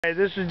Hi,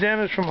 this is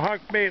Dennis from Hawk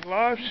Bait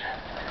Lofts,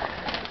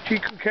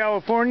 Chico,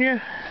 California.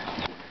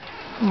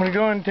 I'm going to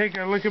go and take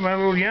a look at my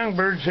little young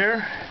birds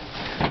here.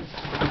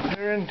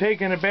 They're in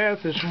taking a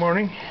bath this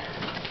morning.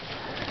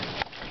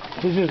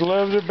 They just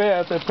love their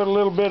bath. I put a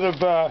little bit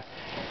of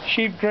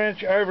sheep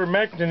drench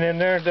ivermectin in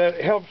there that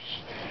helps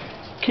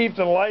keep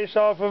the lice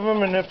off of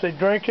them, and if they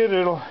drink it,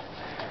 it'll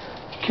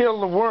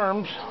kill the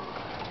worms.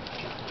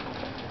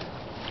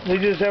 They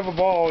just have a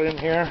ball in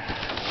here.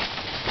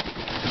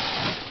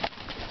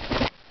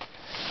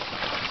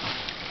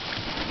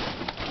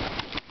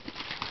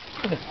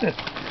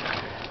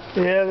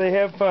 Yeah, they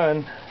have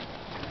fun.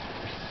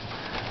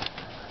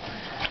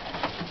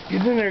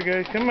 Get in there,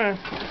 guys. Come on.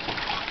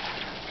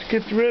 Let's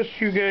get the rest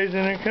of you guys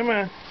in there. Come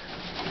on.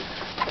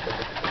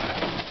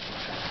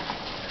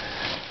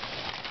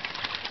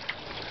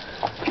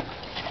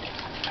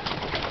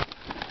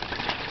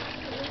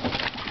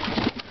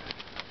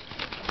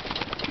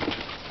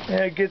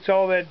 Yeah, it gets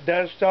all that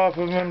dust off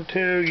of them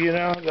too, you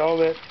know, all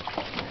that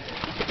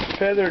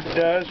feathered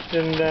dust,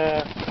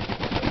 and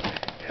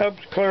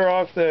helps clear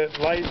off the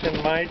lice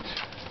and mites.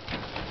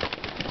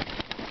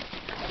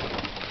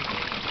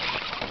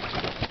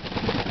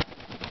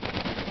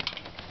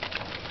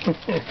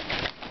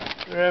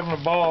 They're having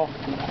a ball.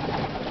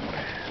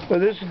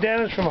 Well, this is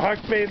Dennis from Hawk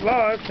Bait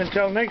Lofts.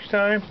 Until next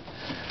time,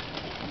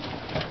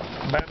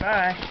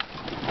 bye-bye.